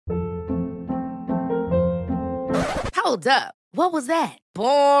Hold up. What was that?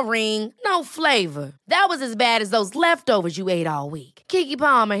 Boring. No flavor. That was as bad as those leftovers you ate all week. Keke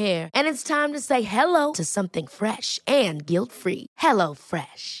Palmer here. And it's time to say hello to something fresh and guilt-free. Hello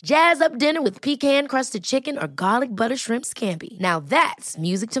Fresh. Jazz up dinner with pecan-crusted chicken or garlic butter shrimp scampi. Now that's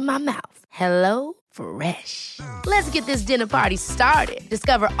music to my mouth. Hello Fresh. Let's get this dinner party started.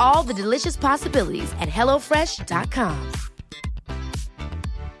 Discover all the delicious possibilities at hellofresh.com.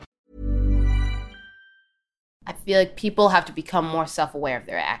 I feel like people have to become more self-aware of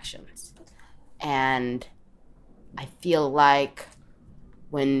their actions. And I feel like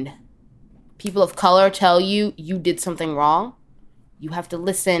when people of color tell you you did something wrong, you have to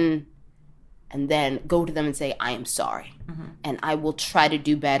listen and then go to them and say, I am sorry. Mm-hmm. And I will try to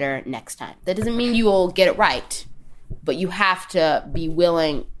do better next time. That doesn't mean you will get it right, but you have to be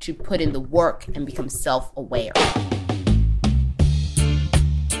willing to put in the work and become self-aware.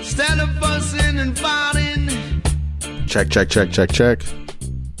 Stand up, buzzing and fighting. Check. Check.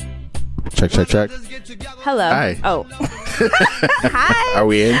 Hello. Hi. Oh. Hi. Are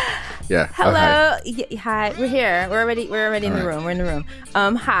we in? Yeah. Hello. Oh, hi. We're here. We're already in the room. We're in the room.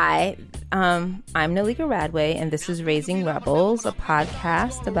 Hi. I'm Nalika Radway, and this is Raising Rebels, a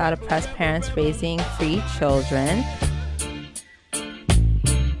podcast about oppressed parents raising free children.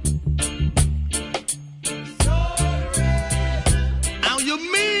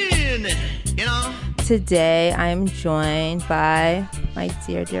 Today, I'm joined by my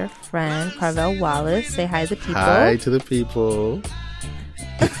dear friend, Carvell Wallace. Say hi to the people. Hi to the people.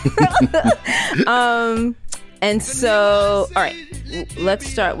 And so, all right, let's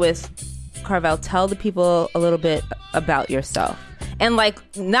start with Carvell. Tell the people a little bit about yourself. And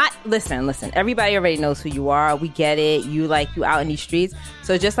listen, everybody already knows who you are. We get it. You out in these streets.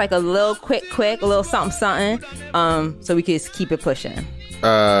 So just like a little quick, a little something, so we can just keep it pushing.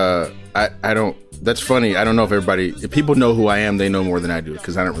 I don't. That's funny. I don't know if people know who I am, they know more than I do,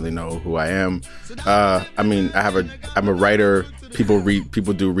 because I don't really know who I am. I'm a writer.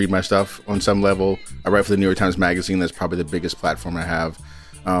 People do read my stuff on some level. I write for the New York Times Magazine. That's probably the biggest platform I have.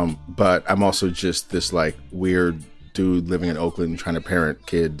 But I'm also just this weird dude living in Oakland trying to parent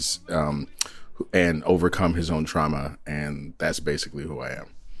kids and overcome his own trauma. And that's basically who I am.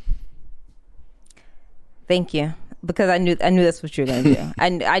 Thank you. Because I knew that's what you were gonna do.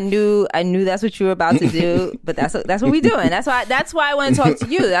 I knew that's what you were about to do. But that's what we're doing. That's why I want to talk to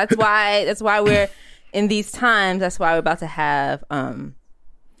you. That's why we're in these times. That's why we're about to have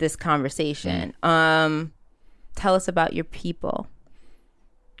this conversation. Tell us about your people,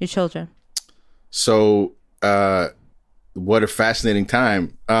 your children. So, what a fascinating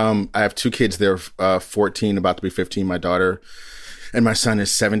time. I have two kids. They're 14, about to be 15. My daughter and my son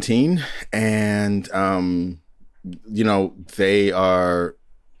is 17, and they are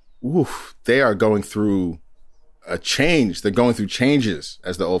going through a change. They're going through changes,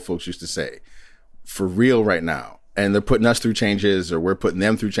 as the old folks used to say, for real right now. And they're putting us through changes, or we're putting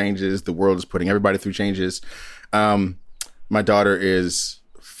them through changes. The world is putting everybody through changes. My daughter is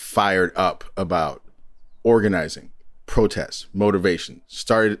fired up about organizing, protests, motivation,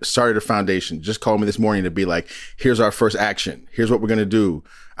 started a foundation, just called me this morning to be like, here's our first action. Here's what we're going to do.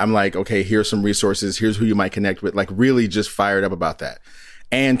 I'm like, okay, here's some resources. Here's who you might connect with. Really just fired up about that.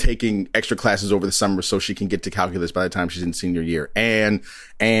 And taking extra classes over the summer so she can get to calculus by the time she's in senior year. And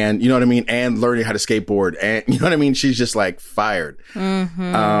you know what I mean? And learning how to skateboard. And you know what I mean? She's just fired.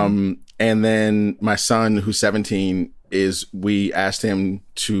 Mm-hmm. And then my son, who's 17, we asked him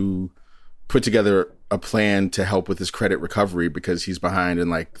to put together a plan to help with his credit recovery because he's behind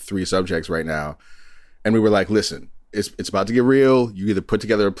in 3 subjects right now. And we were like, listen, it's about to get real. You either put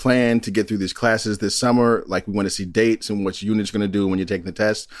together a plan to get through these classes this summer, we want to see dates and what your unit's going to do when you're taking the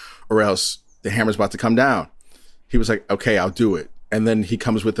test, or else the hammer's about to come down. He was like, okay, I'll do it. And then he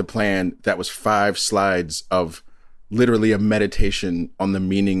comes with a plan that was 5 slides of literally a meditation on the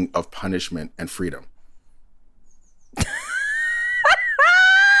meaning of punishment and freedom.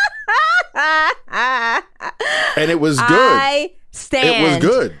 And it was good. It was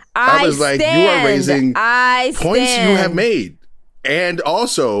good. I was like, you are raising points you have made. And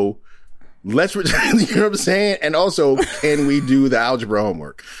also, you know what I'm saying? And also, can we do the algebra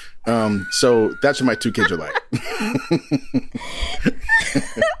homework? So that's what my 2 kids are like.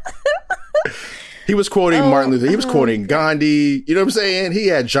 He was quoting Martin Luther. He was quoting Gandhi. You know what I'm saying? He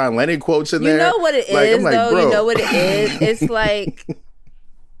had John Lennon quotes in there. You know what it is, though? Bro. You know what it is? It's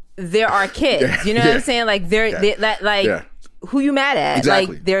there are kids. You know what I'm saying? They're who you mad at?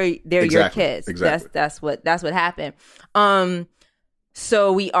 Exactly. They're exactly. your kids. Exactly. That's what happened.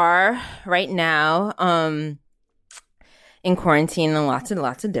 So we are right now in quarantine and lots and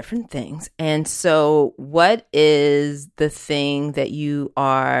lots of different things. And so what is the thing that you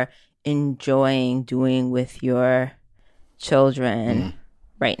are enjoying doing with your children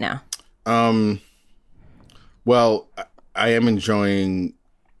right now? Well, I am enjoying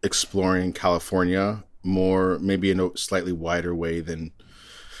exploring California more, maybe in a slightly wider way than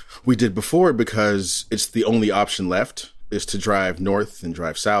we did before, because it's the only option left is to drive north and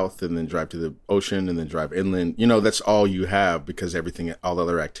drive south and then drive to the ocean and then drive inland. You know, that's all you have because all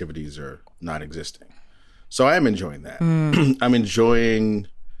other activities are not existing. So I am enjoying that. I'm enjoying,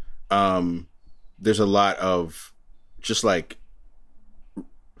 there's a lot of just like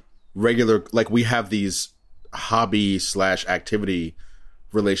regular, like we have these hobby / activity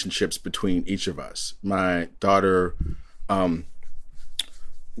relationships between each of us. My daughter,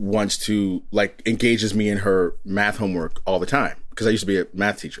 wants to like engages me in her math homework all the time because I used to be a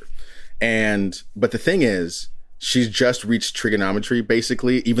math teacher. But the thing is, she's just reached trigonometry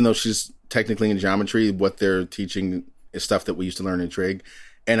basically, even though she's technically in geometry. What they're teaching is stuff that we used to learn in trig.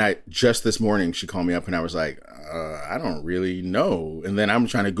 And just this morning, she called me up and I was like, I don't really know. And then I'm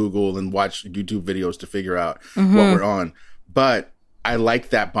trying to Google and watch YouTube videos to figure out what we're on. But I like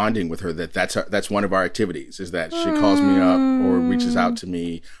that bonding with her, that's one of our activities, is that she calls me up or reaches out to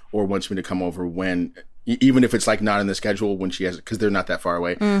me or wants me to come over even if it's like not in the schedule, when she has, because they're not that far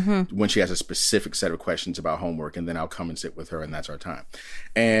away, when she has a specific set of questions about homework, and then I'll come and sit with her, and that's our time.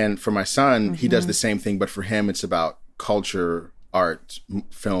 And for my son, he does the same thing, but for him, it's about culture, art,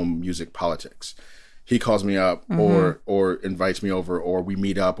 film, music, politics. He calls me up or invites me over, or we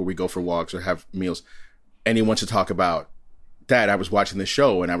meet up, or we go for walks or have meals, and he wants to talk about, Dad, I was watching this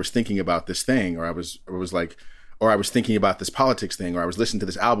show and I was thinking about this thing, or I was thinking about this politics thing, or I was listening to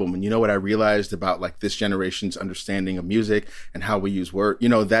this album, and you know what I realized about like this generation's understanding of music and how we use word,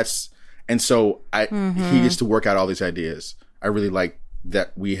 and so he gets to work out all these ideas. I really like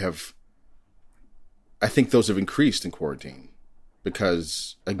that I think those have increased in quarantine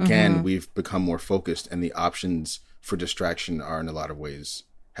because again, we've become more focused and the options for distraction are in a lot of ways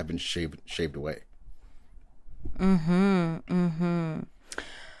have been shaved away.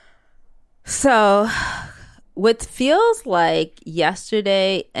 So what feels like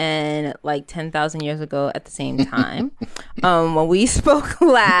yesterday and like 10,000 years ago at the same time, when we spoke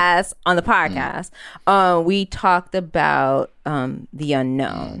last on the podcast, we talked about the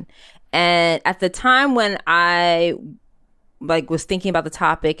unknown. And at the time when I was thinking about the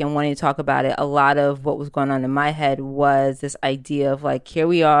topic and wanting to talk about it, a lot of what was going on in my head was this idea of like, here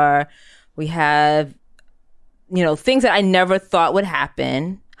we are, we have things that I never thought would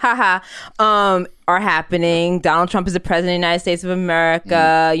happen, are happening. Donald Trump is the president of the United States of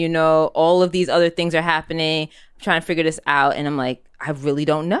America. All of these other things are happening. I'm trying to figure this out. And I'm like, I really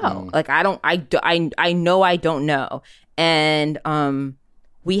don't know. Like, I know I don't know. And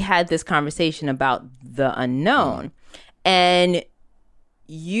we had this conversation about the unknown. And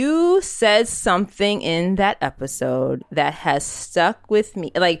you said something in that episode that has stuck with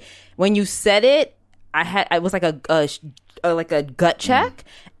me. Like, when you said it, I was like a gut check,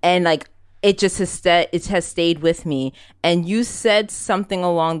 and like it has stayed with me. And you said something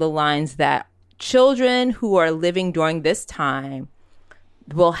along the lines that children who are living during this time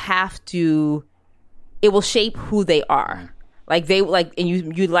it will shape who they are. Like and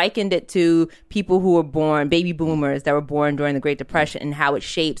you likened it to people who were born, baby boomers that were born during the Great Depression, and how it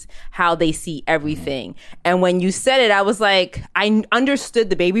shapes how they see everything. And when you said it, I was like, I understood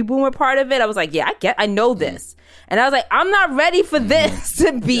the baby boomer part of it. I was like, yeah, I know this. And I was like, I'm not ready for this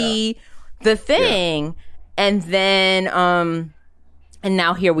to be the thing. Yeah. And then, and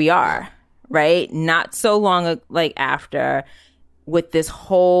now here we are, right? Not so long after, with this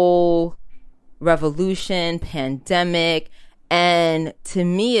whole revolution, pandemic. And to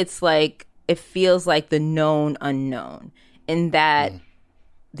me, it's like, it feels like the known unknown, in that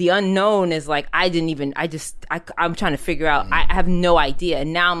the unknown is like, I'm trying to figure out, I have no idea.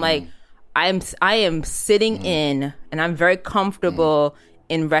 And now I'm like, I am sitting in, and I'm very comfortable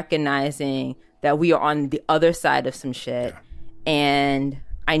in recognizing that we are on the other side of some shit. And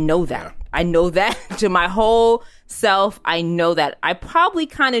I know that. I know that to my whole self. I know that. I probably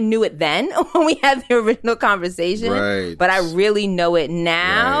kind of knew it then when we had the original conversation, right, but I really know it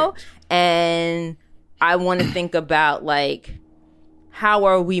now. Right. And I want to think about like, how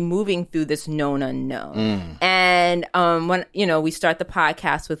are we moving through this known unknown? And when we start the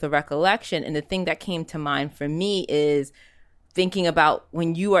podcast with a recollection, and the thing that came to mind for me is thinking about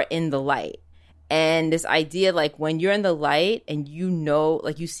when you are in the light. And this idea, like when you're in the light and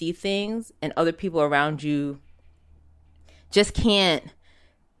like you see things and other people around you just can't,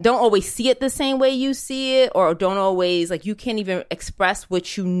 don't always see it the same way you see it, or don't always, like, you can't even express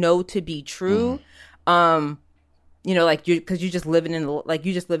what you know to be true. You know, like, because you're just living in the, like,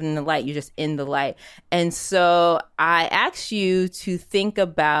 you just living in the light. You're just in the light. And so I asked you to think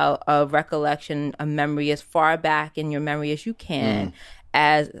about a recollection, a memory as far back in your memory as you can,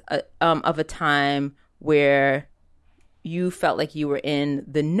 as of a time where you felt like you were in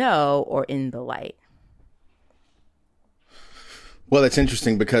the know or in the light. Well, it's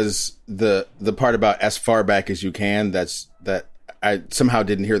interesting because the part about as far back as you can, that I somehow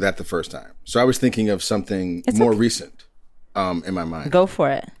didn't hear that the first time. So I was thinking of something more recent in my mind. Go for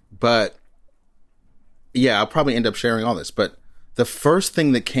it. But yeah, I'll probably end up sharing all this. But the first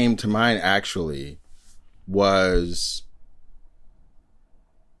thing that came to mind actually was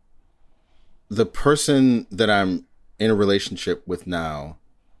the person that I'm in a relationship with now.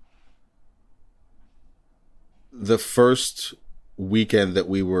 The first weekend that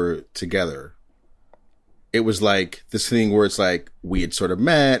we were together, it was like this thing where it's like we had sort of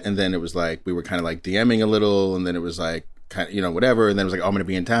met, and then it was like we were kind of like DMing a little, and then it was like kind of, you know, whatever, and then it was like, oh, I'm gonna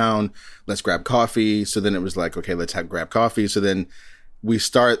be in town, let's grab coffee. So then it was like, okay, let's grab coffee. So then we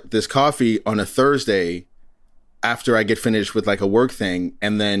start this coffee on a Thursday after I get finished with like a work thing,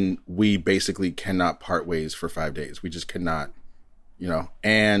 and then we basically cannot part ways for 5 days. We just cannot, you know.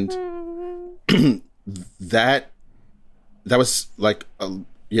 And that was like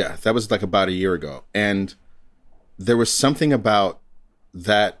that was like about a year ago. And there was something about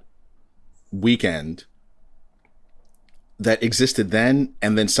that weekend that existed then,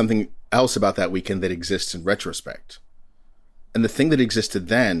 and then something else about that weekend that exists in retrospect. And the thing that existed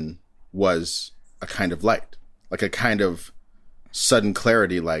then was a kind of light, like a kind of sudden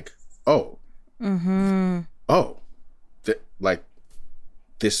clarity, like, oh, like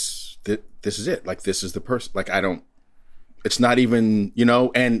this is it. Like, this is the person. Like, it's not even, you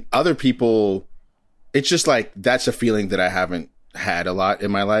know, and other people, it's just like, that's a feeling that I haven't had a lot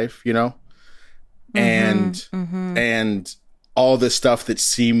in my life, you know? And all the stuff that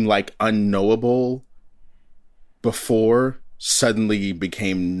seemed like unknowable before suddenly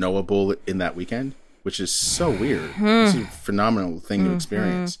became knowable in that weekend, which is so weird. It's a phenomenal thing to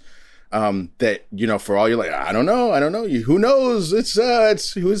experience. That, you know, for all you're like, I don't know. Who knows? It's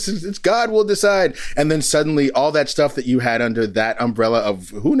God will decide. And then suddenly all that stuff that you had under that umbrella of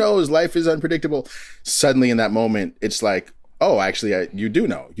who knows, life is unpredictable. Suddenly in that moment, it's like, oh, actually, you do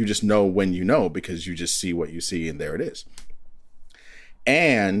know. You just know when you know, because you just see what you see, and there it is.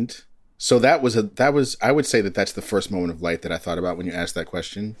 And so that was I would say that that's the first moment of light that I thought about when you asked that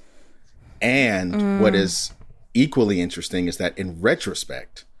question. And what is equally interesting is that in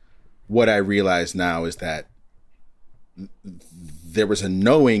retrospect, what I realize now is that there was a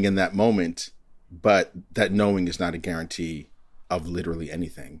knowing in that moment, but that knowing is not a guarantee of literally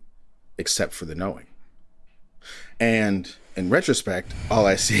anything except for the knowing. And in retrospect, all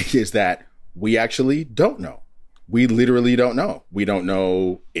I see is that we actually don't know. We literally don't know. We don't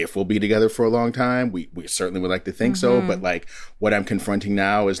know if we'll be together for a long time. We certainly would like to think so, but like what I'm confronting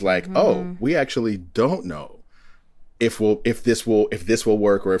now is like, oh, we actually don't know if this will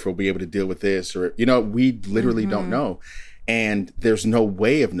work, or if we'll be able to deal with this, or, you know, we literally don't know. And there's no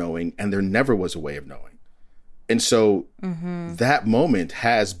way of knowing, and there never was a way of knowing. And so that moment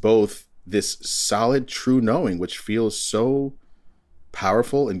has both this solid, true knowing, which feels so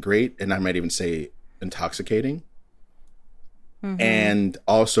powerful and great, and I might even say intoxicating. And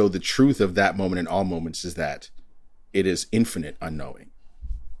also the truth of that moment in all moments is that it is infinite unknowing.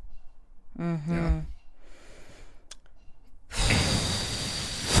 Yeah.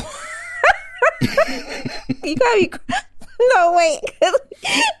 You gotta be. No, wait. Because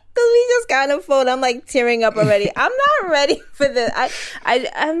we just got on the phone. I'm like tearing up already. I'm not ready for this.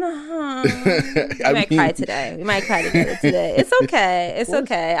 I'm not. We might cry today. We might cry together today. It's okay. It's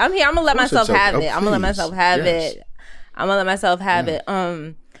okay. I'm here. I'm gonna let myself have it. I'm gonna let myself have it. I'm gonna let myself have it.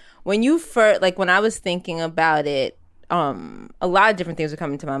 When you first, like, when I was thinking about it, a lot of different things were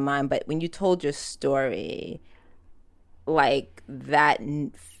coming to my mind. But when you told your story, like that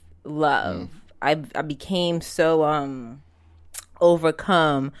love, I became so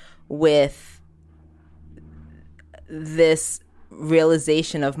overcome with this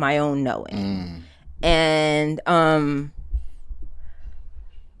realization of my own knowing. And I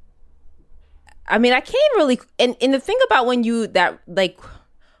mean, I can't really, and the thing about when you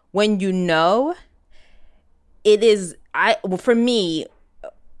know, it is, for me,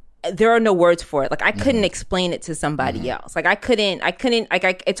 there are no words for it. Like, I couldn't explain it to somebody else. Like, I couldn't,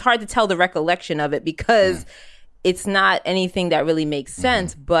 it's hard to tell the recollection of it because it's not anything that really makes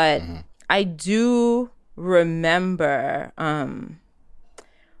sense. But I do remember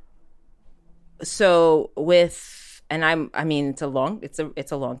so with, and I mean, it's a long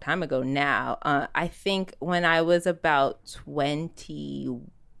time ago now. I think when I was about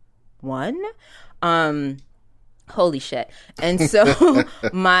 21, holy shit. And so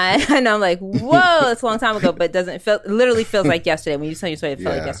and I'm like, whoa, it's a long time ago, but literally feels like yesterday. When you tell your story, it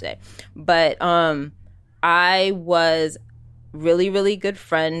felt like yesterday. But I was really, really good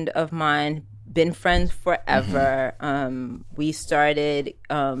friend of mine, been friends forever. We started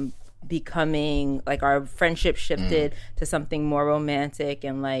becoming, like, our friendship shifted to something more romantic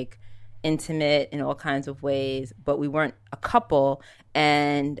and like intimate in all kinds of ways, but we weren't a couple.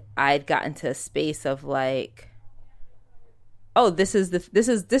 And I'd gotten to a space of like, oh, this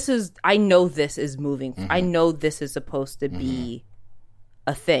is I know this is moving. I know this is supposed to be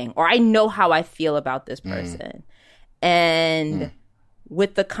a thing, or I know how I feel about this person. And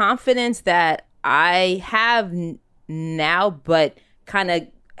with the confidence that I have now, but kind of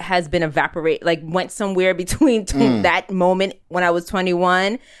has been went somewhere between that moment when I was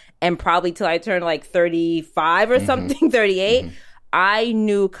 21 and probably till I turned like 35 or something, 38, I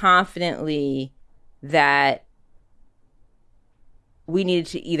knew confidently that we needed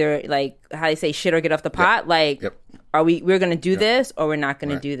to either, like, how they say, shit or get off the pot. Like, we're going to do this or we're not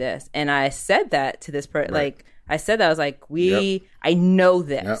going to do this. And I said that to this person. Like, I said that. I was like, I know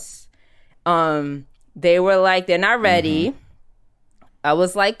this. They were like, they're not ready. I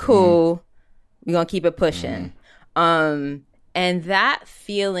was like, cool. We're going to keep it pushing. And that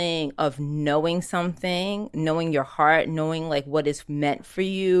feeling of knowing something, knowing your heart, knowing like what is meant for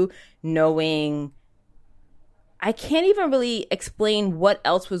you, knowing, I can't even really explain what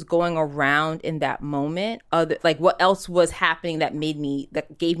else was going around in that moment, like what else was happening that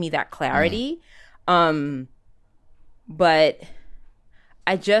gave me that clarity. But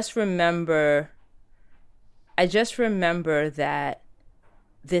I just remember that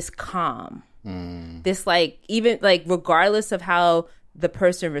this calm, this, like, even like, regardless of how the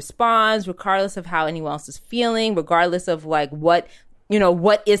person responds, regardless of how anyone else is feeling, regardless of like what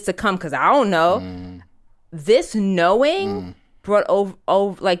is to come, because I don't know. This knowing brought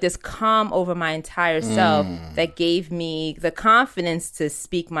over like this calm over my entire self that gave me the confidence to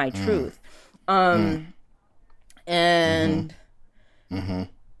speak my truth. And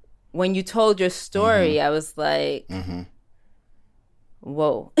when you told your story, I was like,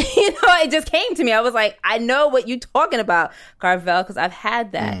 whoa. It just came to me. I was like, I know what you're talking about, Carvell, because I've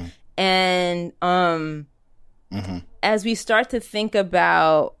had that. And as we start to think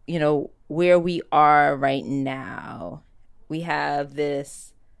about, where we are right now, we have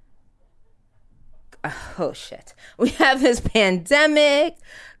this, we have this pandemic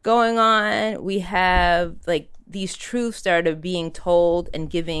going on. We have like these truths that are being told and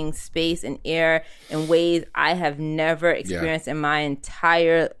giving space and air in ways I have never experienced in my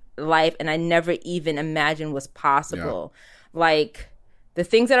entire life, and I never even imagined was possible. Like, the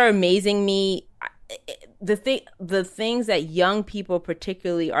things that are amazing me, the things that young people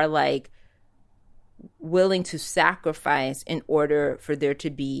particularly are like willing to sacrifice in order for there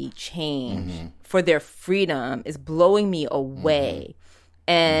to be change, for their freedom, is blowing me away.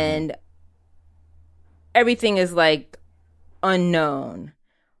 And everything is like unknown.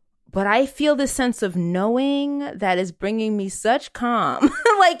 But I feel this sense of knowing that is bringing me such calm.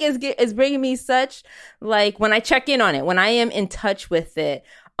 Like, it's bringing me such, like, when I check in on it, when I am in touch with it,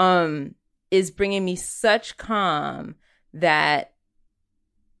 is bringing me such calm that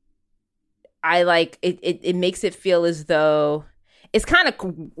I like it. It makes it feel as though it's kind of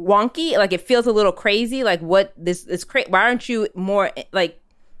wonky. Like, it feels a little crazy. Like, what this is crazy. Why aren't you more like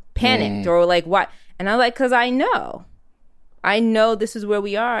panicked or like what? And I'm like, because I know this is where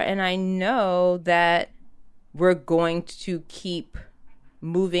we are, and I know that we're going to keep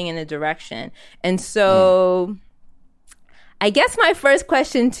moving in a direction. And so I guess my first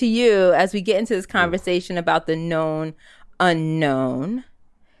question to you, as we get into this conversation about the known unknown,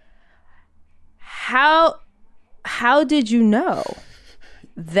 how did you know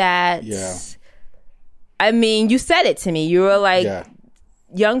that? I mean, you said it to me. You were like,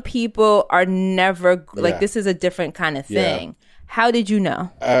 young people are never like, this is a different kind of thing. How did you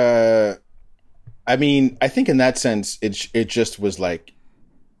know? I mean, I think in that sense, it just was like,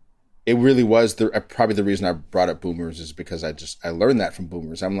 it really was probably the reason I brought up boomers is because I learned that from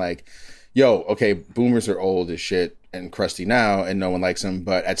boomers. I'm like, yo, okay, boomers are old as shit and crusty now, and no one likes them.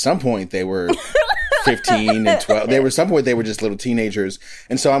 But at some point, they were 15 and 12. Some point they were just little teenagers,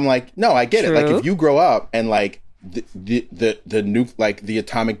 and so I'm like, no, I get it. Like, if you grow up and like the nuke, like the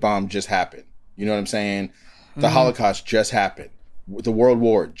atomic bomb just happened. You know what I'm saying? The Holocaust just happened. The World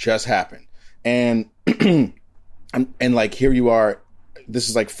War just happened, and and like here you are, this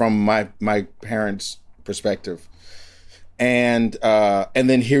is like from my parents' perspective. And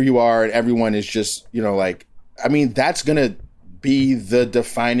then here you are, and everyone is just, like, I mean, that's gonna be the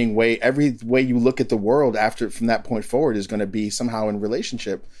defining way. Every way you look at the world from that point forward is gonna be somehow in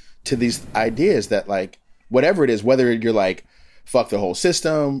relationship to these ideas that, like, whatever it is, whether you're like, fuck the whole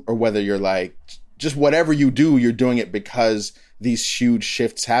system, or whether you're like, just whatever you do, you're doing it because these huge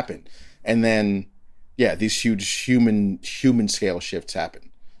shifts happen. And then, yeah, these huge human scale shifts happen.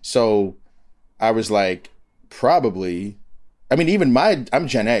 So I was like, probably, I mean, I'm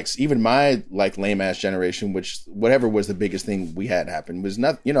Gen X, even my like lame ass generation, which whatever was the biggest thing we had happen was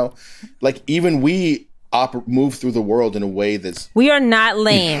not, like even we move through the world in a way that's... We are not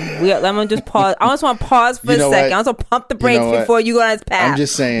lame. I'm going to just pause. I just want to pause for a second. I also pump the brakes before you go on this path. I'm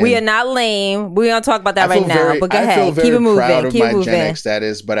just saying. We are not lame. We're going to talk about that right now. But go ahead. I feel very Keep it moving. proud of Keep my moving. Gen X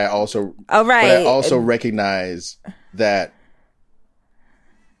status, but I also... All right. But I also recognize that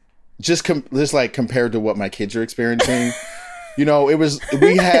just like compared to what my kids are experiencing... we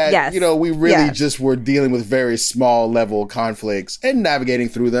had, yes. We really just were dealing with very small level conflicts and navigating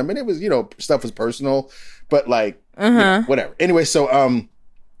through them. And it was, stuff was personal, but like, whatever. Anyway, so,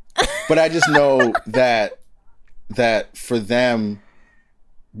 but I just know that for them,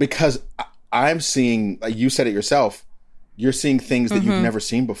 because I'm seeing, like you said it yourself, you're seeing things that you've never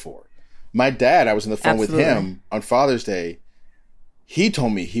seen before. My dad, I was on the phone with him on Father's Day. He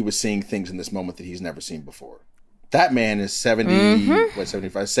told me he was seeing things in this moment that he's never seen before. That man is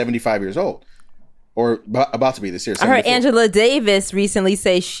 75 years old, or about to be this year. I heard Angela Davis recently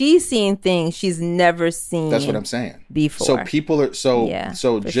say she's seeing things she's never seen. That's what I'm saying. Before. So people are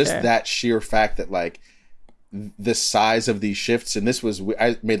that sheer fact that like the size of these shifts, and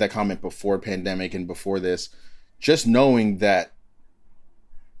I made that comment before pandemic and before this, just knowing that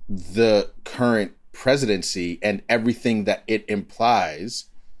the current presidency and everything that it implies,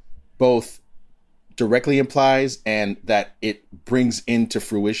 both directly implies and that it brings into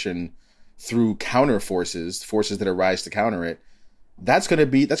fruition through counter forces that arise to counter it, that's going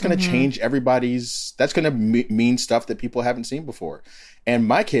to change everybody's, that's going to mean stuff that people haven't seen before. And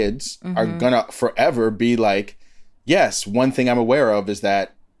my kids are going to forever be like, yes, one thing I'm aware of is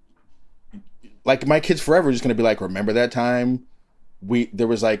that, like, my kids forever are just going to be like, remember that time there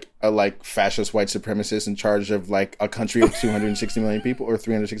was like a fascist white supremacist in charge of like a country of 260 million people or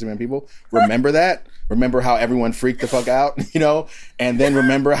 360 million people. Remember that? Remember how everyone freaked the fuck out, and then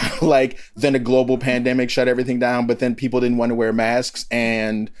remember how like then a global pandemic shut everything down, but then people didn't want to wear masks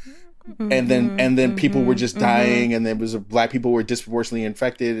and then people were just dying, and there was black people were disproportionately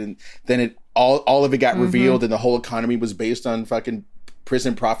infected, and then all of it got revealed, and the whole economy was based on fucking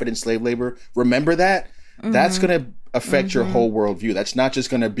prison profit and slave labor. Remember that? That's going to affect your whole worldview. That's not just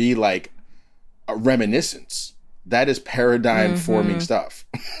going to be like a reminiscence. That is paradigm forming stuff,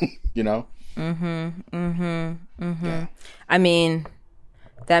 Yeah. I mean,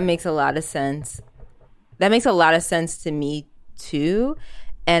 that makes a lot of sense. That makes a lot of sense to me too.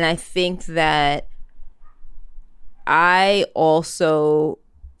 And I think that I also,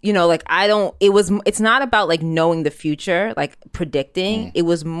 it's not about like knowing the future, like predicting. It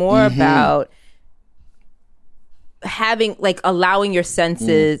was more about having, like, allowing your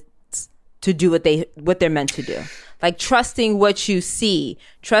senses to do what they're meant to do. Like trusting what you see,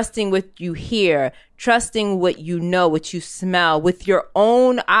 trusting what you hear, trusting what you know, what you smell with your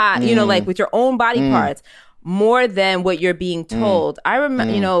own eye, like with your own body parts, more than what you're being told. I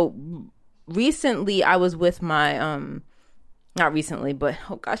remember, recently I was with my, not recently, but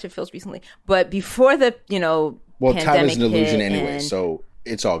oh gosh, it feels recently. But before the, well, pandemic time is an illusion hit, anyway, so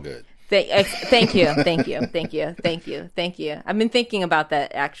it's all good. Thank you. I've been thinking about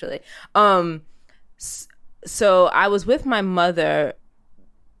that actually. So I was with my mother.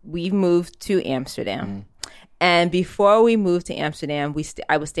 We moved to Amsterdam, and before we moved to Amsterdam,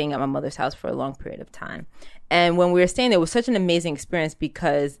 I was staying at my mother's house for a long period of time. And when we were staying there, it was such an amazing experience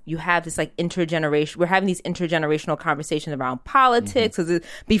because you have this like we're having these intergenerational conversations around politics.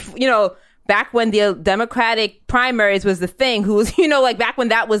 Before, back when the Democratic primaries was the thing, who was, like back when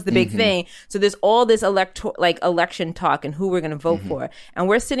that was the big thing. So there's all this election talk and who we're going to vote for. And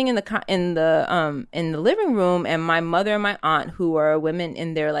we're sitting in the living room, and my mother and my aunt, who are women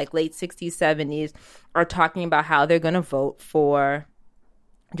in their like late 60s, 70s, are talking about how they're going to vote for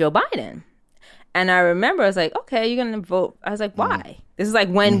Joe Biden. And I remember I was like, okay, you're going to vote. I was like, why? This is like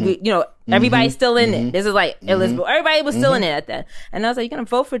when we, everybody's still in it. This is like Elizabeth. Everybody was still in it at that. And I was like, you're going to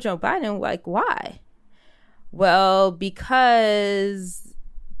vote for Joe Biden? Like, why? Well, because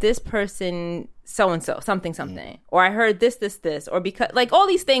this person, so-and-so, something. Or I heard this. Or because, like all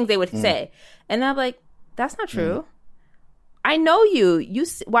these things they would say. And I'm like, that's not true. I know you.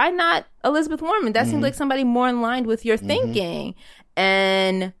 Why not Elizabeth Warren? That seems like somebody more in line with your thinking.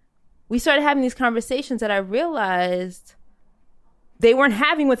 And we started having these conversations that I realized they weren't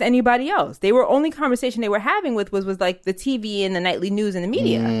having with anybody else. They were only conversation they were having with was like the TV and the nightly news and the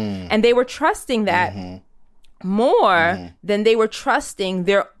media. And they were trusting that more than they were trusting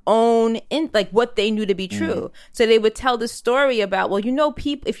their own, like what they knew to be true. So they would tell the story about, well,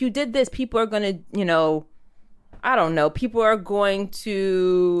 people, if you did this, people are going to, I don't know, people are going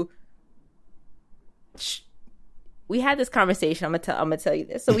to... We had this conversation. I'm gonna tell you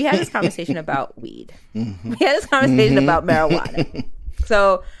this. So we had this conversation about weed. We had this conversation about marijuana.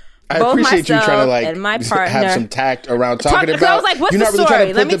 So I both appreciate you trying to like and my partner have some tact around talking about. I was like, "What's the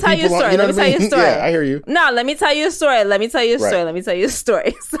story? Let me tell you a story. Let me tell you a story." Yeah, I hear you. No, let me tell you a story. Let me tell you a story. Let me tell you a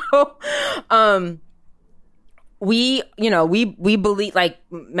story. So, we believe like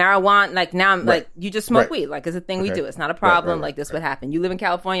marijuana. Like now, like you just smoke weed. Like it's a thing we do. It's not a problem. Like this would happen. You live in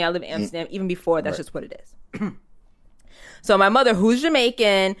California. I live in Amsterdam. Even before, that's just what it is. So my mother, who's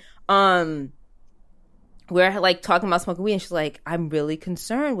Jamaican, we're like talking about smoking weed, and she's like, I'm really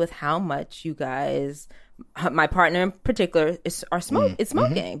concerned with how much you guys, my partner in particular, is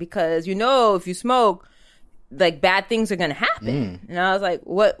smoking because if you smoke, like bad things are gonna happen. And I was like,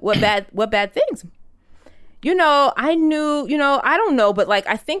 what bad things? I knew, I don't know, but like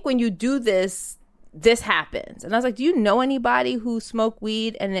I think when you do this happens. And I was like, do you know anybody who smoked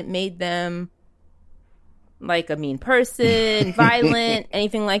weed and it made them like a mean person, violent,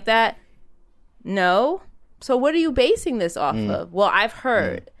 anything like that? No. So what are you basing this off of? Well, I've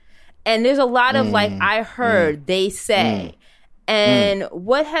heard. And there's a lot of like, I heard, they say. And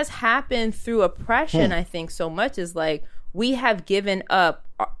what has happened through oppression, I think so much is like, we have given up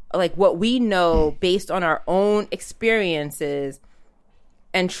like what we know based on our own experiences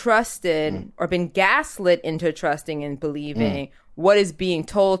and trusted or been gaslit into trusting and believing what is being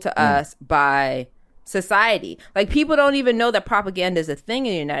told to us by society. Like people don't even know that propaganda is a thing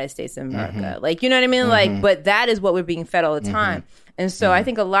in the United States of America. Like, you know what I mean? Like, but that is what we're being fed all the time. And so I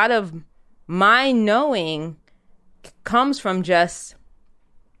think a lot of my knowing comes from just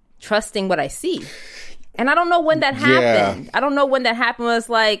trusting what I see. And I don't know when that happened. I don't know when that happened. Was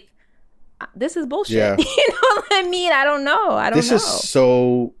like, this is bullshit. You know what I mean? I don't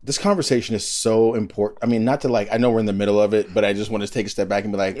know. This conversation is so important. I mean, not to like, I know we're in the middle of it, but I just want to take a step back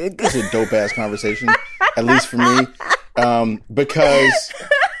and be like, this is a dope ass conversation, at least for me. Because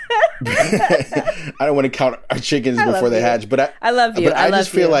I don't want to count our chickens before they hatch, but I love you. But I just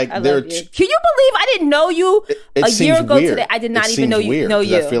feel like they're. Can you believe I didn't know you a year ago today? I did not even know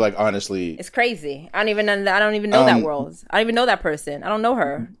you. I feel like honestly, it's crazy. I don't even know that world. I don't even know that person. I don't know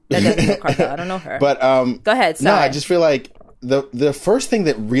her. That doesn't know Carvell. I don't know her. But go ahead. Sorry. No, I just feel like the first thing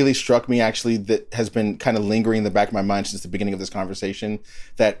that really struck me actually that has been kind of lingering in the back of my mind since the beginning of this conversation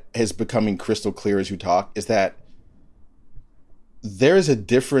that is becoming crystal clear as you talk is that there is a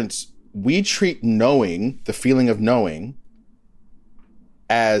difference. We treat knowing, the feeling of knowing,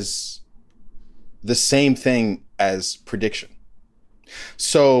 as the same thing as prediction.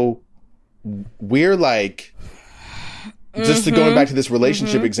 So we're like, just to going back to this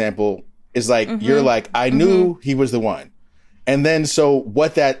relationship example, is like, you're like, I knew he was the one. And then so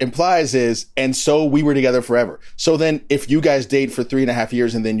what that implies is, and so we were together forever. So then if you guys date for 3.5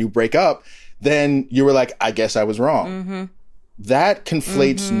 years and then you break up, then you were like, I guess I was wrong. That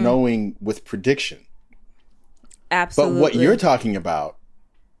conflates knowing with prediction. Absolutely. But what you're talking about,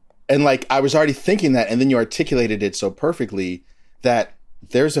 and like I was already thinking that, and then you articulated it so perfectly that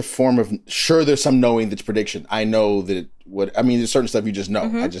there's a form of, sure, there's some knowing that's prediction. I know that there's certain stuff you just know.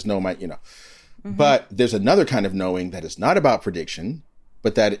 I just know But there's another kind of knowing that is not about prediction,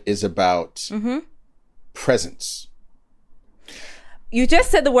 but that is about presence. You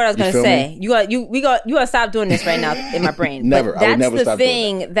just said the word I was going to say. You got to stop doing this right now in my brain. Never. I would never stop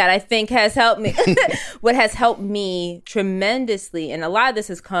doing that. That I think has helped me. What has helped me tremendously, and a lot of this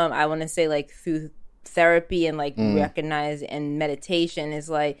has come, I want to say, like through therapy and like recognize and meditation, is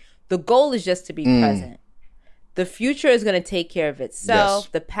like the goal is just to be present. The future is going to take care of itself.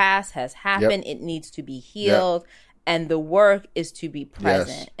 Yes. The past has happened. It needs to be healed. And the work is to be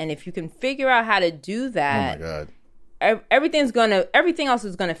present. Yes. And if you can figure out how to do that, oh my God. Everything else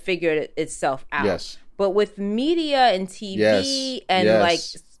is gonna figure itself out. Yes. But with media and TV and like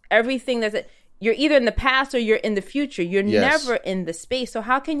everything you're either in the past or you're in the future. You're never in the space. So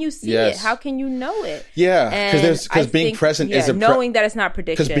how can you see it? How can you know it? Yeah, because being present is knowing that it's not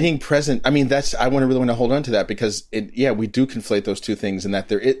prediction. Because being present, I mean, I really want to hold on to that because we do conflate those two things, and that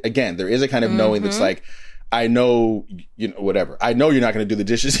there is a kind of knowing that's like, I know, whatever. I know you're not going to do the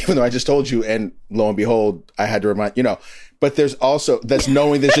dishes, even though I just told you. And lo and behold, I had to remind, but there's also, that's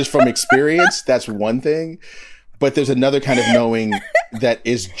knowing this just from experience. That's one thing. But there's another kind of knowing that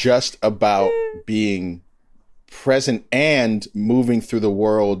is just about being present and moving through the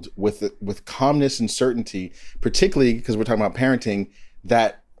world with calmness and certainty, particularly because we're talking about parenting,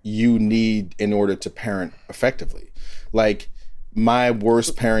 that you need in order to parent effectively. Like, my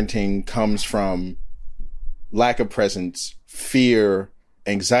worst parenting comes from lack of presence, fear,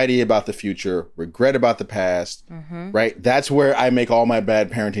 anxiety about the future, regret about the past, right? That's where I make all my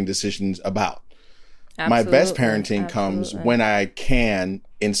bad parenting decisions about. My best parenting comes when I can,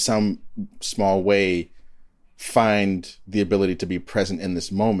 in some small way, find the ability to be present in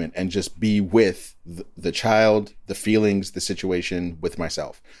this moment and just be with the child, the feelings, the situation, with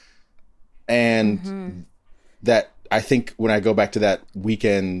myself. And that, I think when I go back to that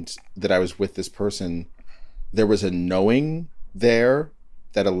weekend that I was with this person, there was a knowing there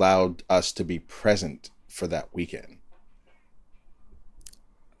that allowed us to be present for that weekend.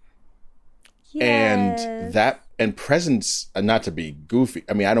 Yes. And presence, not to be goofy.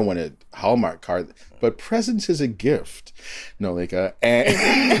 I mean, I don't want to Hallmark card, but presence is a gift. No, like but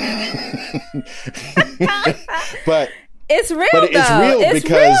it's real. But it's though. real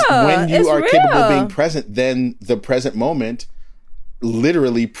because real. when you it's are real. capable of being present, then the present moment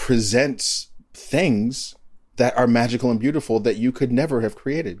literally presents things that are magical and beautiful that you could never have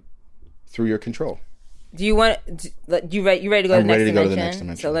created through your control. Do you want? You ready to go to the next dimension? I'm ready to go to the next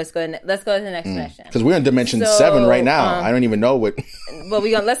dimension. So let's go to the next dimension. Because we're in dimension 7 right now. I don't even know what. Well,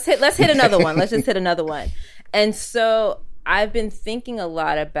 let's hit another one. Let's just hit another one. And so I've been thinking a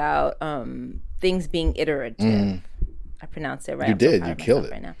lot about things being iterative. I pronounced it right. You did. You killed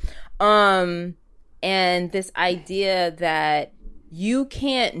it right now. And this idea that you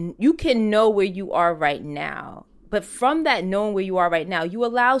can know where you are right now, but from that knowing where you are right now, you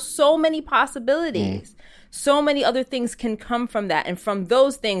allow so many possibilities. So many other things can come from that, and from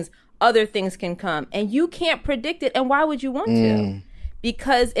those things, other things can come, and you can't predict it. And why would you want to?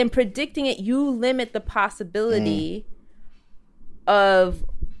 Because in predicting it, you limit the possibility of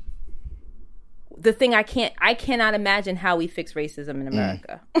the thing. I cannot imagine how we fix racism in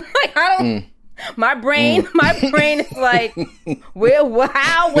America. Like, I don't. My brain is like, where,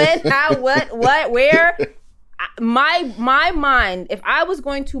 how, when, how, what, where. My mind, if I was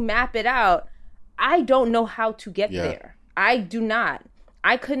going to map it out, I don't know how to get there. I do not.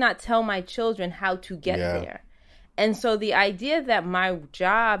 I could not tell my children how to get there. And so the idea that my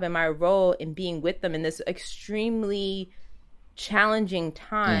job and my role in being with them in this extremely challenging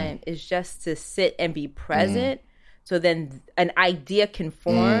time is just to sit and be present. So then an idea can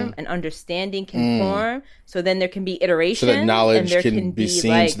form, an understanding can form. So then there can be iteration. So that knowledge can be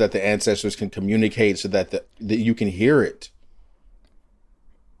seen, so that the ancestors can communicate, so that that you can hear it.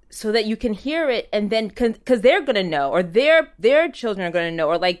 So that you can hear it, and then because they're gonna know, or their children are gonna know,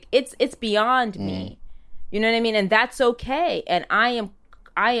 or like it's beyond me. You know what I mean? And that's okay. And I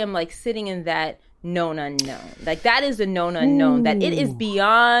am like sitting in that known unknown. Like, that is a known unknown. That it is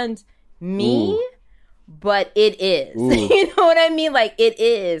beyond me. But it is. You know what I mean? Like, it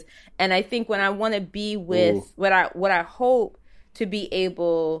is. And I think when I want to be with what I hope to be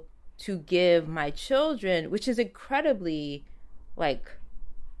able to give my children, which is incredibly like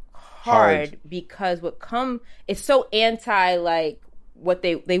hard. Because it's so anti, like, what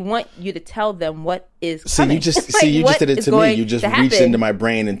they want you to tell them what is coming. You just did it to me. You just reached into my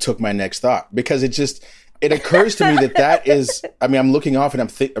brain and took my next thought, because it occurs to me that is, I mean, I'm looking off and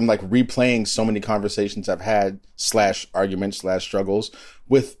I'm like replaying so many conversations I've had / arguments / struggles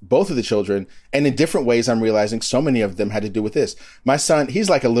with both of the children. And in different ways, I'm realizing so many of them had to do with this. My son, he's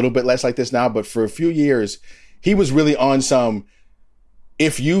like a little bit less like this now, but for a few years, he was really on some,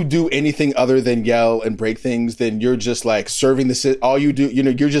 if you do anything other than yell and break things, then you're just like serving all you do,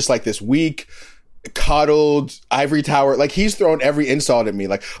 you're just like this weak, coddled ivory tower. Like, he's thrown every insult at me.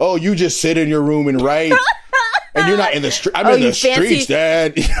 Like, oh, you just sit in your room and write, and you're not in the street. I'm in the streets,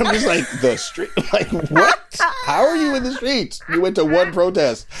 Dad. I'm just like, the street. Like, what? How are you in the streets? You went to one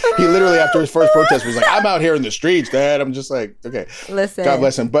protest. He literally, after his first protest, was like, I'm out here in the streets, Dad. I'm just like, okay, listen, God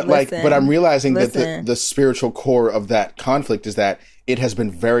bless him. But but I'm realizing that the spiritual core of that conflict is that it has been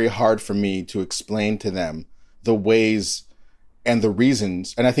very hard for me to explain to them the ways and the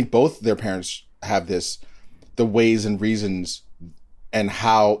reasons, and I think both their parents have this, the ways and reasons and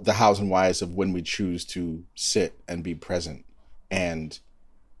how the hows and whys of when we choose to sit and be present and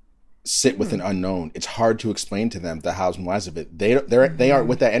sit with an unknown. It's hard to explain to them the hows and whys of it. They aren't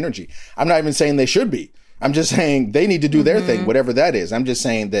with that energy. I'm not even saying they should be. I'm just saying they need to do their thing, whatever that is. I'm just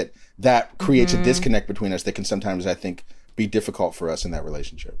saying that creates a disconnect between us that can sometimes, I think, be difficult for us in that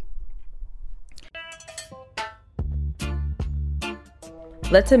relationship.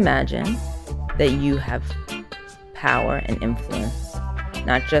 Let's imagine that you have power and influence,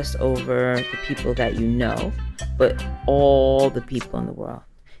 not just over the people that you know, but all the people in the world.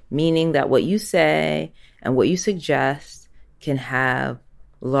 Meaning that what you say and what you suggest can have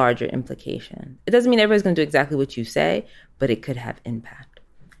larger implication. It doesn't mean everybody's going to do exactly what you say, but it could have impact.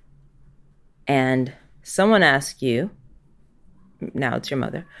 And someone asks you, now it's your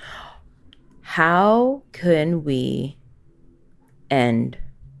mother, how can we end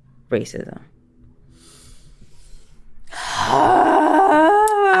racism?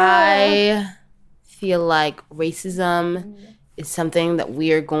 I feel like racism is something that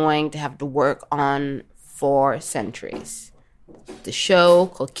we are going to have to work on for centuries. The show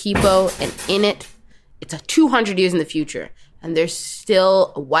called Kipo, and in it, it's 200 years in the future, and there's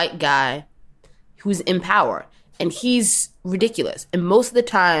still a white guy who's in power, and he's ridiculous. And most of the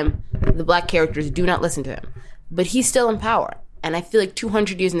time, the black characters do not listen to him, but he's still in power. And I feel like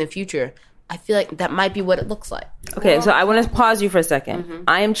 200 years in the future, I feel like that might be what it looks like. Okay, so I want to pause you for a second.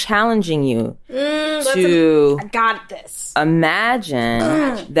 I am challenging you to I got this.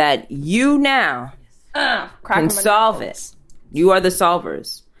 imagine that you now can solve it. You are the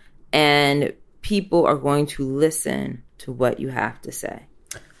solvers. And people are going to listen to what you have to say.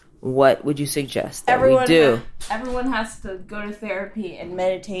 What would you suggest that we do? Everyone has to go to therapy and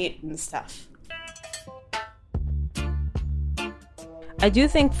meditate and stuff. I do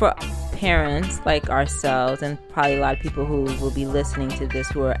think for parents like ourselves, and probably a lot of people who will be listening to this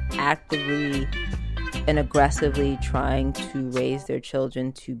who are actively and aggressively trying to raise their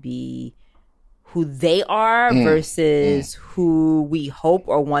children to be who they are versus who we hope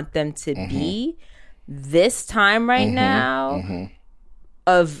or want them to be, this time right now,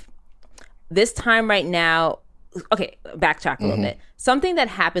 okay, backtrack a little bit. Something that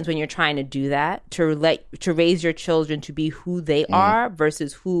happens when you're trying to do that, to raise your children to be who they are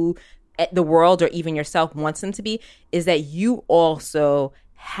versus who the world or even yourself wants them to be, is that you also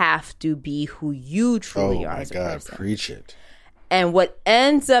have to be who you truly are as a person. Preach it. And what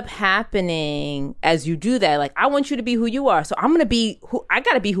ends up happening as you do that, like, I want you to be who you are. So I'm going to be I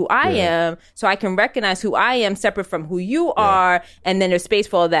got to be who I am so I can recognize who I am separate from who you are. And then there's space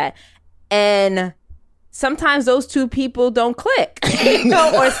for all that. And sometimes those two people don't click,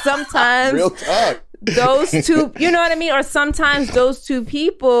 or sometimes Real talk. those two, you know what I mean? Or sometimes those two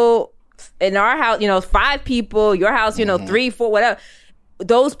people in our house, 5 people, your house, 3, 4, whatever.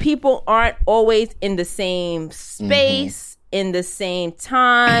 Those people aren't always in the same space, in the same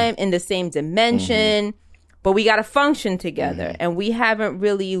time, in the same dimension, but we got to function together. And we haven't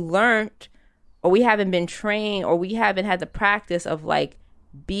really learned, or we haven't been trained, or we haven't had the practice of like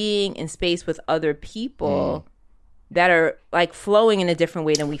being in space with other people that are like flowing in a different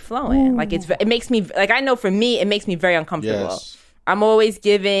way than we flow in. Like it makes me, like, I know for me, it makes me very uncomfortable. Yes. I'm always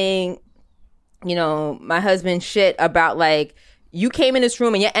giving, my husband shit about like, you came in this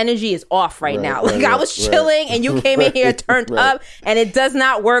room and your energy is off right now. Like I was chilling and you came in here turned up and it does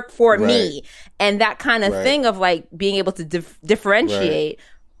not work for me. And that kind of thing of like being able to differentiate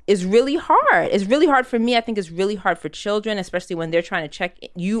is really hard. It's really hard for me. I think it's really hard for children, especially when they're trying to check.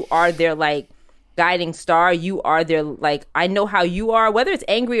 You are their like guiding star. You are their like, I know how you are, whether it's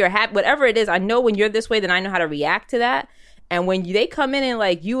angry or happy, whatever it is. I know when you're this way, then I know how to react to that. And when they come in and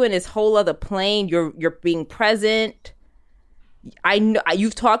like you in this whole other plane, you're being present. I know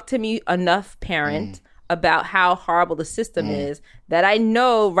you've talked to me enough, parent, about how horrible the system is, that I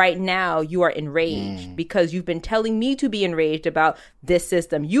know right now you are enraged because you've been telling me to be enraged about this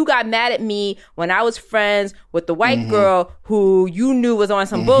system. You got mad at me when I was friends with the white girl who you knew was on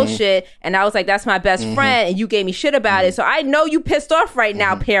some bullshit, and I was like, that's my best friend, and you gave me shit about it. So I know you pissed off right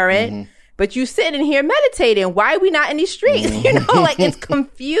now, parent. But you sitting in here meditating. Why are we not in these streets? Like it's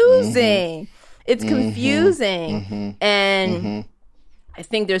confusing. It's confusing. And I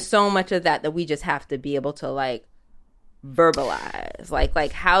think there's so much of that we just have to be able to like verbalize.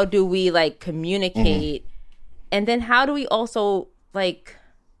 Like how do we like communicate? And then how do we also like,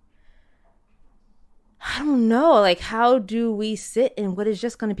 I don't know, like how do we sit in what is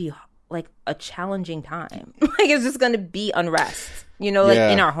just going to be like a challenging time? Like it's just going to be unrest, like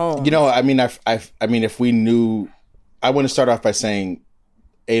in our home. I mean, if we knew, I want to start off by saying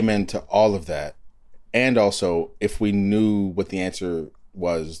amen to all of that. And also, if we knew what the answer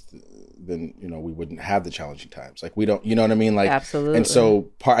was, then, we wouldn't have the challenging times. Like we don't, you know what I mean? Like, absolutely. And so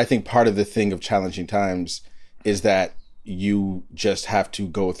I think part of the thing of challenging times is that you just have to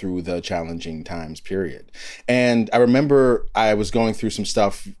go through the challenging times, period. And I remember I was going through some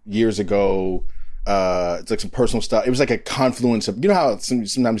stuff years ago. It's like some personal stuff. It was like a confluence of, you know how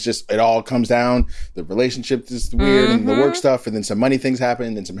sometimes just it all comes down. The relationship is weird and the work stuff, and then some money things happen,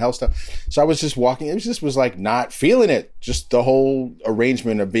 and then some health stuff. So I was just walking. It just was like not feeling it. Just the whole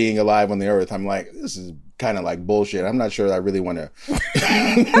arrangement of being alive on the earth. I'm like, this is kind of like bullshit. I'm not sure I really want to.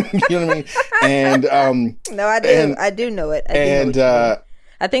 You know what I mean? And no, I do. I do know it.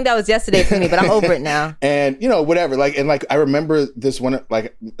 I think that was yesterday for me, but I'm over it now. And, you know, whatever. Like, and like, I remember this one,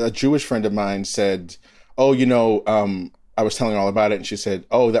 like a Jewish friend of mine said, oh, you know, I was telling her all about it. And she said,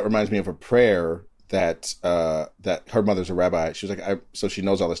 oh, that reminds me of a prayer that her mother's a rabbi. She was like, so she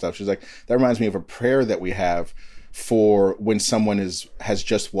knows all this stuff. She's like, that reminds me of a prayer that we have for when someone has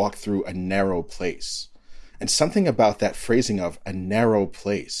just walked through a narrow place. And something about that phrasing of a narrow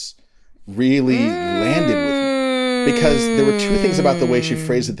place really landed with me. Because there were two things about the way she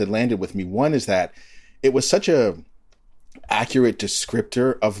phrased it that landed with me. One is that it was such a accurate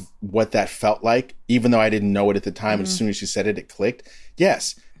descriptor of what that felt like, even though I didn't know it at the time. And as soon as she said it, it clicked.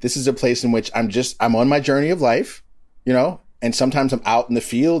 Yes, this is a place in which I'm on my journey of life, you know, and sometimes I'm out in the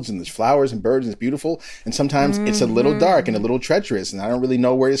fields and there's flowers and birds and it's beautiful. And sometimes it's a little dark and a little treacherous and I don't really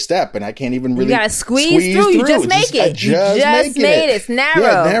know where to step and I can't even really. You gotta squeeze through. You just make it. You just made it. It's narrow.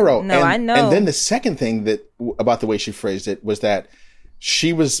 Yeah, narrow. No, I know. And then the second thing about the way she phrased it was that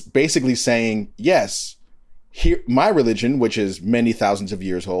she was basically saying, yes, here, my religion, which is many thousands of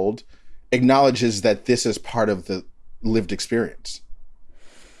years old, acknowledges that this is part of the lived experience.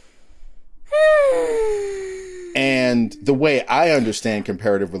 And the way I understand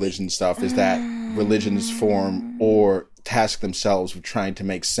comparative religion stuff is that religions form or task themselves with trying to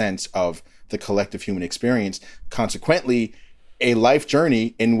make sense of the collective human experience. Consequently, a life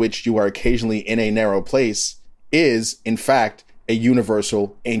journey in which you are occasionally in a narrow place is, in fact, a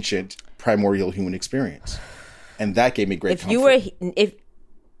universal, ancient, primordial human experience. And that gave me great comfort.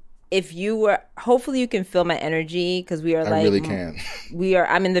 If you were, hopefully you can feel my energy because we are I really can.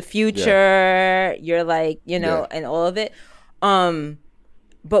 I'm in the future. You're like, you know, and all of it.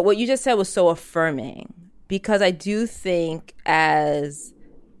 But what you just said was so affirming because I do think as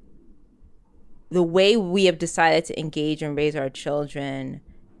the way we have decided to engage and raise our children,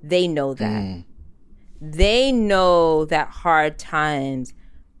 they know that. They know that hard times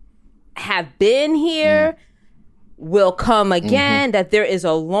have been here. Will come again, that there is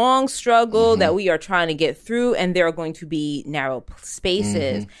a long struggle that we are trying to get through and there are going to be narrow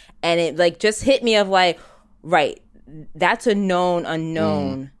spaces. And it like just hit me of like, right, that's a known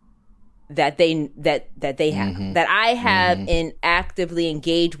unknown that they have, that I have and actively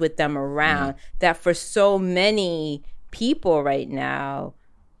engage with them around, that for so many people right now,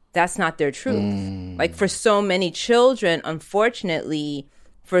 that's not their truth. Like for so many children, unfortunately,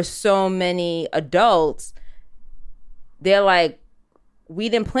 for so many adults, they're like, we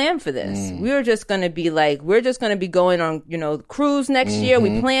didn't plan for this. We were just going to be like, we're just going to be going on, you know, cruise next year.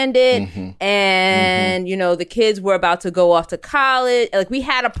 We planned it. And, you know, the kids were about to go off to college. Like we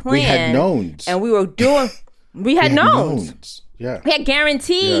had a plan. We had knowns. And we were doing, we had knowns. Yeah. We had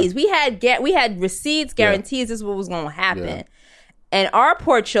guarantees. Yeah. We had receipts, guarantees. This is what was going to happen. Yeah. And our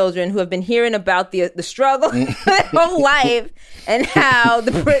poor children who have been hearing about the struggle their whole life and how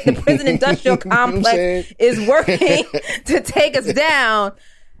the prison industrial complex is working to take us down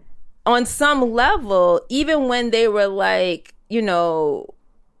on some level, even when they were like, you know,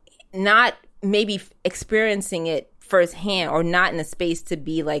 not maybe experiencing it firsthand or not in a space to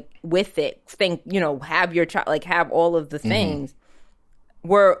be like with it, think, you know, have your child, like have all of the things,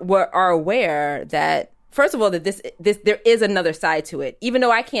 are aware that, first of all, that this there is another side to it. Even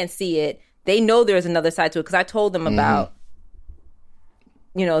though I can't see it, they know there's another side to it because I told them about,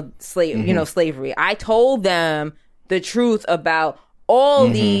 you know, slavery. I told them the truth about all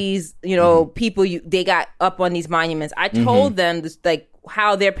these, you know, people they got up on these monuments. I told them this, like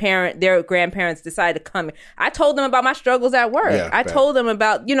how their grandparents decided to come. I told them about my struggles at work. Yeah, I told them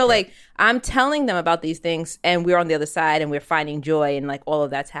about, you know, like I'm telling them about these things and we're on the other side and we're finding joy and like all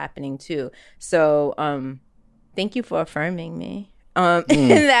of that's happening too. So thank you for affirming me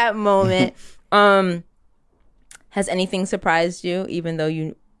in that moment. Has anything surprised you, even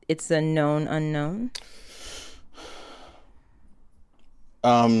though it's a known unknown?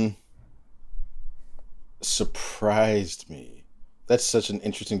 Surprised me. That's such an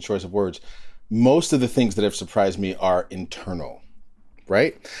interesting choice of words. Most of the things that have surprised me are internal,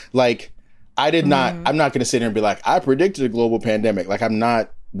 right? Like, I'm not going to sit here and be like, I predicted a global pandemic. Like, I'm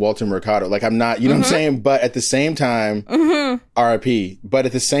not Walter Mercado. Like, I'm not, you know what I'm saying? But at the same time, RIP. But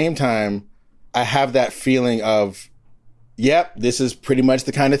at the same time, I have that feeling of yep, this is pretty much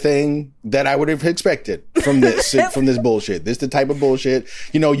the kind of thing that I would have expected from this from this bullshit. This is the type of bullshit.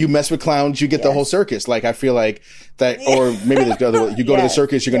 You know, you mess with clowns, you get the whole circus. Like, I feel like that, or maybe there's the other way. You go to the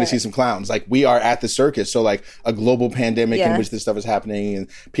circus, you're going to see some clowns. Like, we are at the circus. So, like, a global pandemic in which this stuff is happening and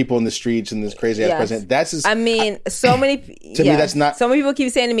people in the streets and this crazy ass president. That's just, I mean, so many. To me, that's not. So many people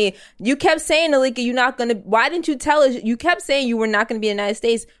keep saying to me, "You kept saying, Alika, you're not going to. Why didn't you tell us? You kept saying you were not going to be in the United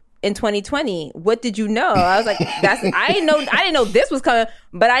States in 2020. What did you know?" I was like, I didn't know this was coming,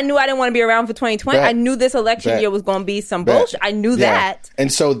 but I knew I didn't want to be around for 2020. I knew this election year was going to be some bullshit. I knew that.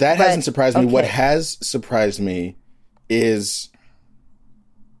 And so that hasn't surprised me. What has surprised me is,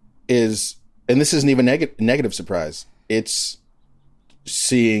 and this isn't even negative surprise. It's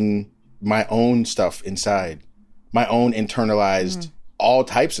seeing my own stuff inside, my own internalized all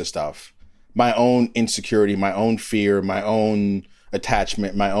types of stuff, my own insecurity, my own fear, my own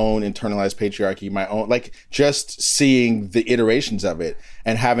attachment, my own internalized patriarchy, my own, like, just seeing the iterations of it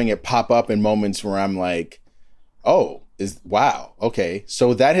and having it pop up in moments where I'm like, oh, wow, okay.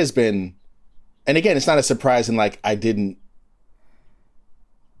 So that has been, and again, it's not a surprise, and like, I didn't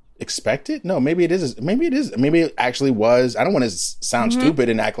expect it. No, maybe it is. Maybe it actually was. I don't want to sound stupid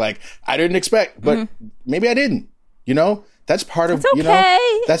and act like I didn't expect, but maybe I didn't, you know? That's part of, you know,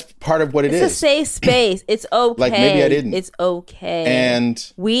 that's part of what it is. It's a safe space. It's okay. Like, maybe I didn't. It's okay.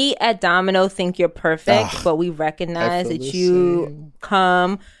 And we at Domino think you're perfect, but we recognize that you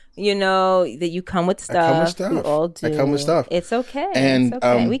come, you know, that you come with stuff. I come with stuff. We all do. I come with stuff. It's okay. And, it's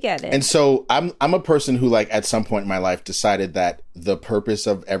okay. We get it. And so I'm a person who, like, at some point in my life decided that the purpose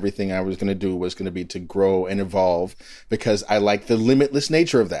of everything I was going to do was going to be to grow and evolve, because I like the limitless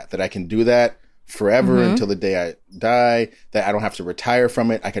nature of that I can do that forever until the day I die, that I don't have to retire from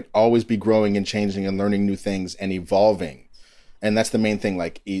it. I could always be growing and changing and learning new things and evolving. And that's the main thing,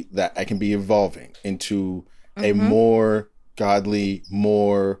 like, that I can be evolving into a more godly,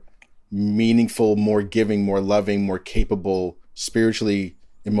 more meaningful, more giving, more loving, more capable, spiritually,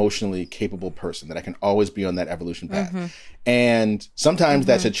 emotionally capable person, that I can always be on that evolution path. And sometimes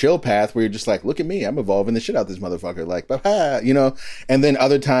that's a chill path where you're just like, look at me, I'm evolving the shit out of this motherfucker, like, you know. And then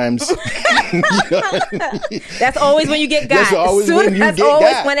other times, you know, that's always when you get got. That's always when you get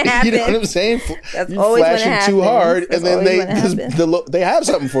got. When it happens. You know what I'm saying? That's you always flashing when it too happens. hard, That's and then they have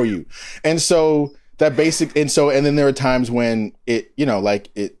something for you. And so that basic, and then there are times when it, you know, like,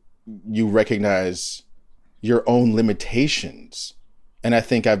 you recognize your own limitations. And I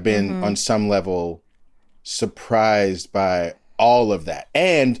think I've been on some level surprised by all of that,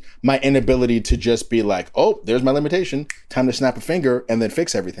 and my inability to just be like, oh, there's my limitation, time to snap a finger and then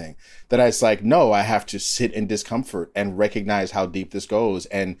fix everything. That it's like, no, I have to sit in discomfort and recognize how deep this goes,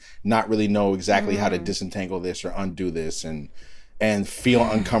 and not really know exactly how to disentangle this or undo this, and feel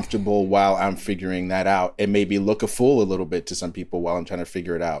uncomfortable while I'm figuring that out, and maybe look a fool a little bit to some people while I'm trying to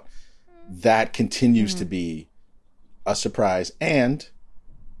figure it out. That continues to be a surprise, and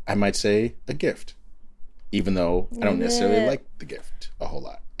I might say a gift, even though I don't necessarily like the gift a whole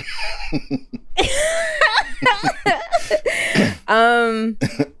lot.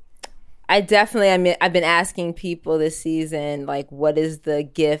 I definitely, I mean, I've been asking people this season, like, what is the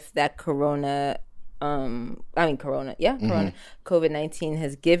gift that COVID-19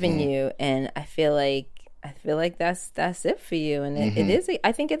 has given you? And I feel like that's it for you, and it is.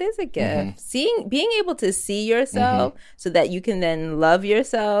 I think it is a gift. Being able to see yourself so that you can then love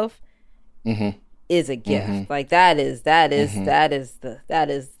yourself is a gift. Like, that is the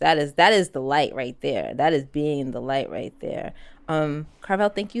light right there. That is being the light right there.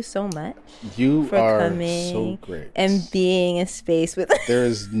 Carvell, thank you so much. You for are coming so great and being in space with. There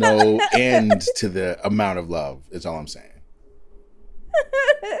is no end to the amount of love. Is all I'm saying.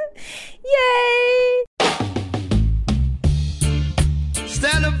 Yay!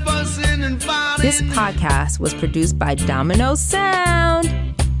 This podcast was produced by Domino Sound.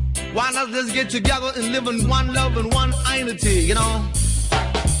 Why not just get together and live in one love and one unity, you know?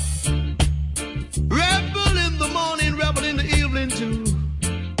 Rebel in the morning, rebel in the evening too.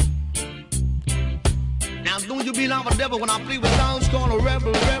 Now don't you be like a devil when I play with sounds called a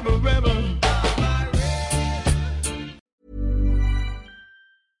rebel, rebel, rebel.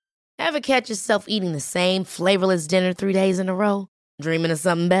 Ever catch yourself eating the same flavorless dinner 3 days in a row? Dreaming of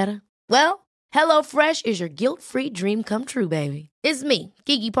something better? Well, HelloFresh is your guilt-free dream come true, baby. It's me,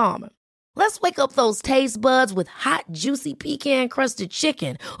 Keke Palmer. Let's wake up those taste buds with hot, juicy pecan-crusted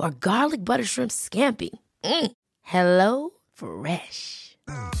chicken or garlic butter shrimp scampi. Hello Fresh.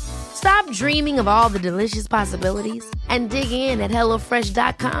 Stop dreaming of all the delicious possibilities and dig in at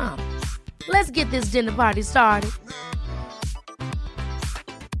HelloFresh.com. Let's get this dinner party started.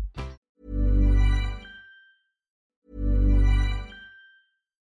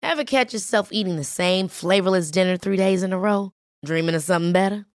 Ever catch yourself eating the same flavorless dinner 3 days in a row? Dreaming of something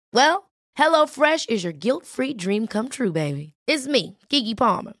better? Well, HelloFresh is your guilt-free dream come true, baby. It's me, Keke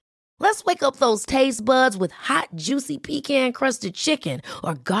Palmer. Let's wake up those taste buds with hot, juicy pecan-crusted chicken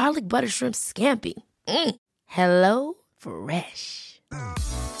or garlic butter shrimp scampi. Hello Fresh.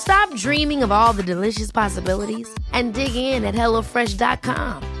 Stop dreaming of all the delicious possibilities and dig in at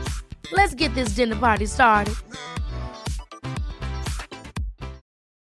HelloFresh.com. Let's get this dinner party started.